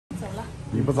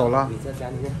你不走了？你在家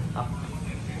里面啊。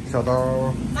小刀。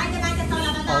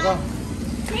好的。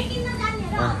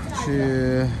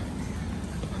去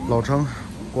老城，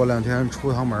过2天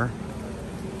出趟门，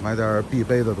买点必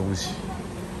备的东西，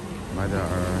买点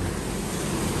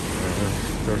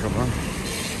叫什么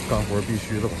干活必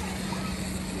须的吧。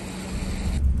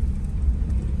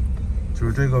就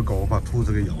是这个狗把兔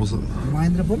子给咬死了。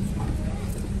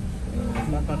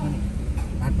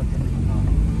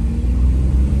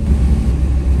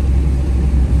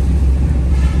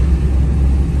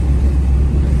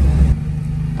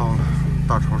到了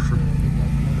大超市。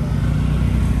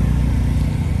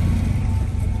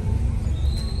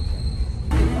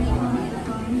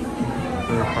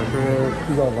对，还是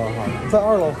比较高哈，在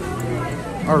2楼。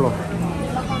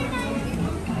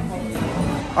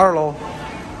2楼，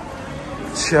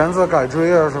钳子、改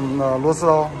锥啊什么的，螺丝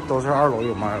刀都是2楼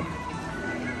有卖的。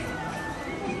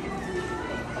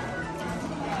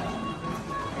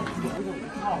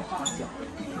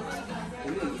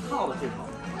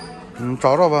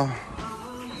找找吧。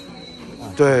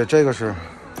对，这个是，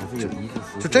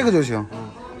就这个就行。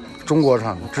中国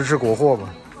产的，支持国货吧。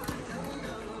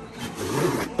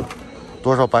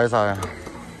多少白菜呀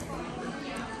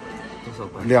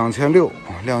？2600，60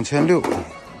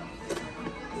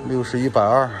是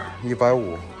120、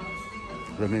150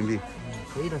人民币。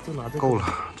可以的，就拿这个。够了，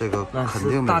这个肯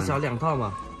定没。大小2套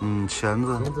嘛。钳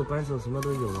子、扳手什么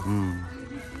都有了。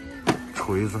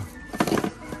锤子。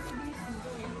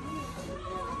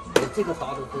这个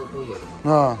刀的都有。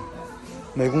啊，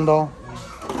美工刀。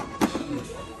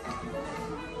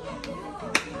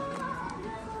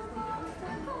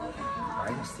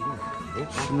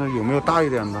现在有没有大一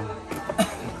点的？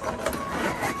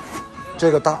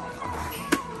这个大。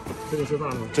这个是大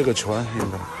的。这个全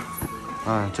应该。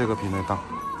这个比那大。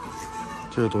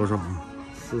这是多少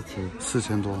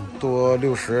？4000多，多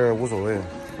60无所谓。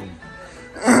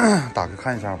打开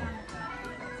看一下吧。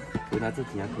回来自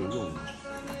己还可以用。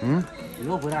以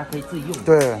后回来可以自己用。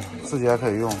对，自己还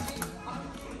可以用。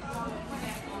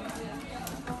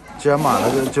既然买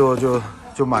了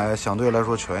就买相对来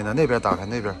说全一点。那边打开，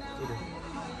那边。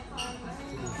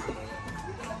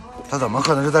他怎么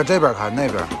可能是在这边开那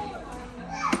边？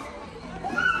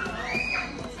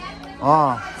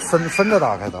啊，分着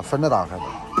打开的。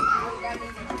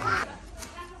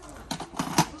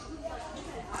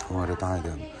哇，这大一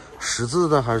点的，10字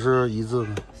的还是1字的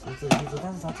？10字，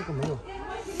但是它这个没有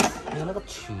那个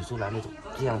取出来那种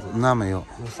这样子。那没有。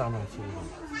用上去那种。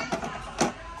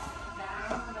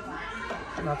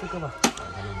拿这个吧。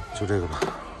就这个吧。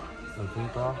手工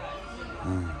刀。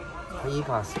还有一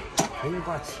把钳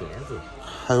子。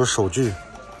还有手锯。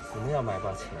我们要买把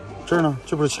钳子。这儿呢，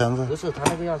这不是钳子？不是，它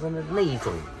那个要是那一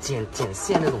种剪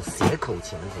线那种斜口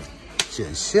钳子。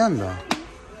剪线的。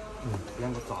让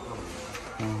我找到了。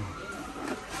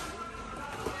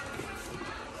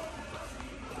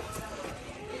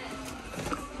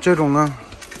这种呢？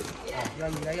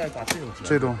应该要一把这种钳子。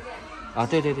这种。啊，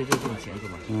对，就这种钳子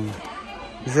嘛。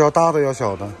你是要大的要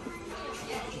小的？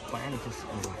一般的就是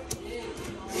那个。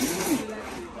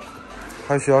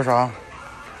还需要啥？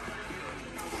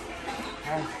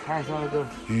还需要那个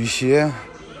雨鞋。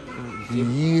雨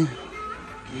衣。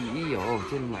雨衣有，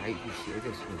就买雨鞋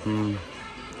就行。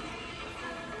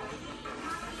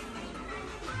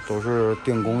都是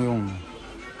电工用的，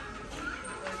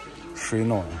水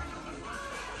暖，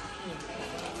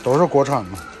都是国产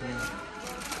的。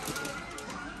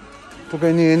不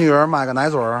给你女儿买个奶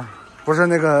嘴儿，不是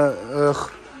那个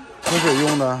喝水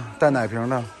用的，带奶瓶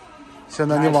的。现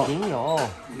在你往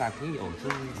奶瓶有，就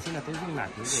是现在都用奶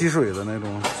瓶。吸水的那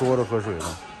种，嘬着喝水的。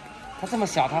它这么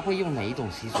小，它会用哪一种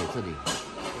吸水？这里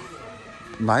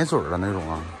奶嘴的那种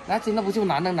啊？奶嘴那不就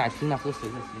拿那奶瓶来喝水就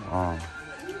行了啊？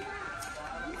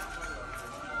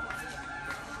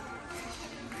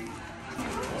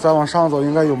再往上走，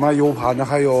应该有卖 U 盘的，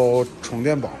还有充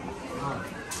电宝。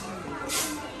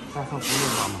带上充电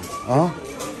宝吗？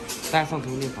带上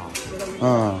充电宝。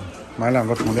买2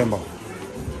个充电宝，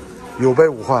有备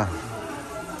无患。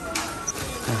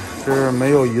这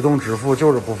没有移动支付，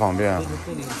就是不方便，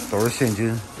都是现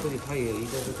金。这里它有一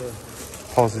个这个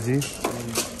POS 机，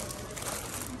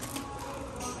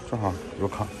正好有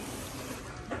卡。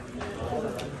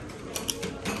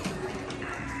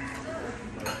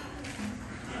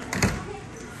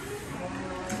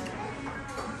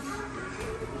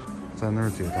在那儿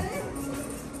结账，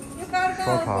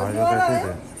刷卡要在这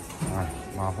边，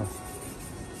麻烦。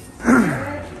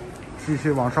继续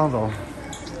往上走，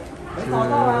是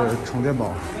充电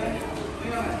宝，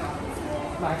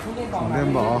充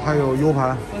电宝还有 U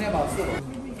盘。充电宝4个。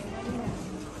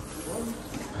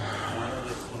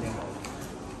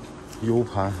U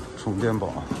盘充电宝。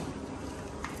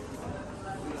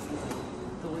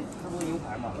这不 U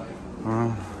盘吗？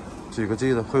嗯，几个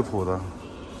G 的？惠普的。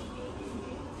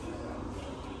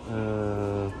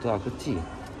多少个 G？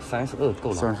 32够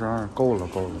了。32够了。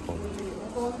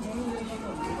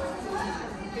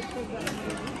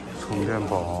充电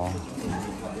宝。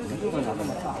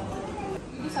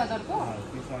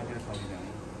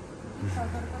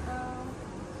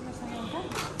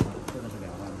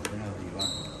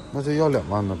那就要2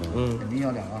万的呗。肯定要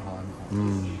2万毫安。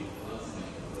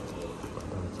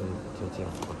就这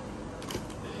样吧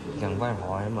，2万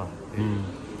毫安嘛。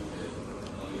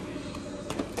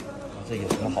这有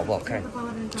什么好不好看？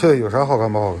这有啥好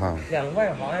看不好看？2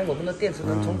万毫安，我们的电池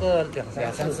能充个2、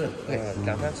3次，对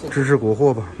，2、3次。支持国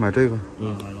货吧，买这个。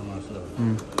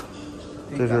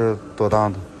这是多大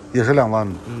的？也是2万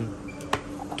的。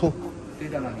吐。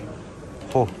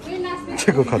哦，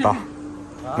这个可大，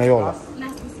没有了。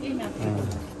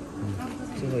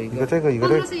最后一个这个一个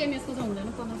这个。300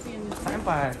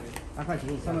块钱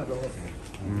，300多块钱。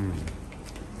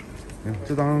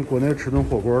就当国内吃顿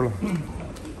火锅了。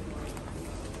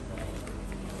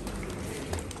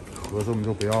盒子我们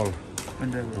就不要了，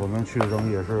我们去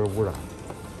扔也是污染。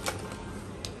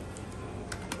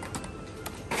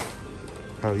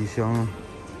还有一箱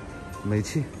煤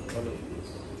气。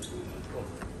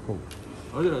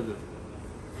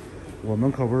我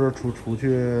们可不是出去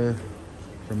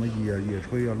什么野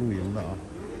炊啊、露营的啊。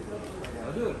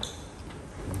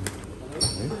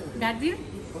Gadgit?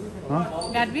 啊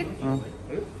Gadgit?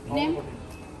 Name?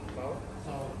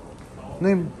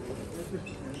 Name?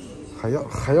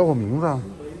 还要我名字啊？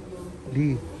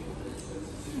丽。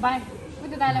Bye.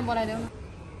 Kita Thailand boleh dong.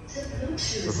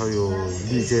 这还有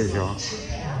利剑侠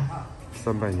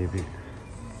，300尼币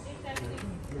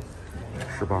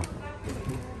，18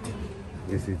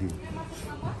 ACD，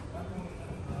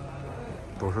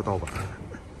 都是盗版。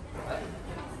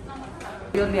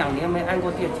有2年没按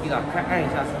过电梯了，快按一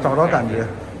下。找着感觉。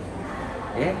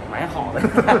哎，蛮好的。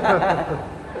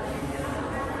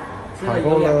采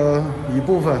购了一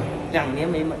部分。2年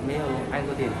没有按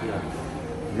过电梯了。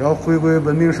也要回归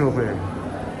文明社会。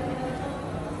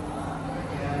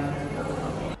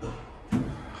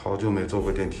好久没坐过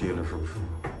电梯了，是不是？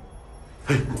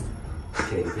嘿，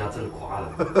姐，你不要这么夸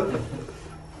了。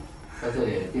在这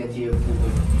里电梯不会。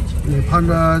你盼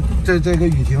着这个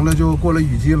雨停了就过了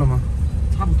雨季了吗？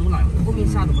差不多了，后面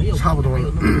下的没有。差不多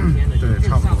了。对，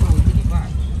差不多。1个礼拜。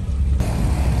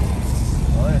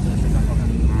哎，这个雪山好看。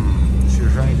雪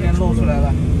山已经露出来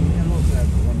了。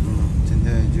今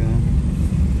天已经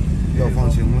要放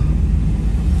晴了。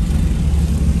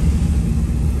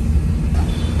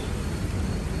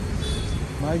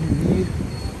买雨衣、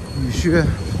雨靴，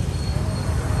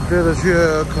这次去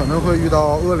可能会遇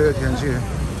到恶劣天气，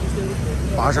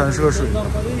跋山涉水。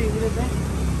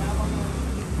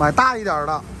买大一点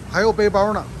的，还有背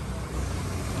包呢。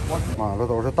买的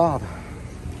都是大的。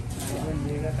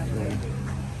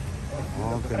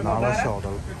给拿了小的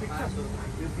了。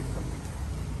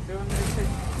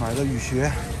买的雨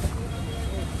靴。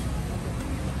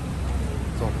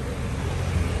走。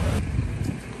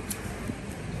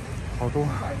好多。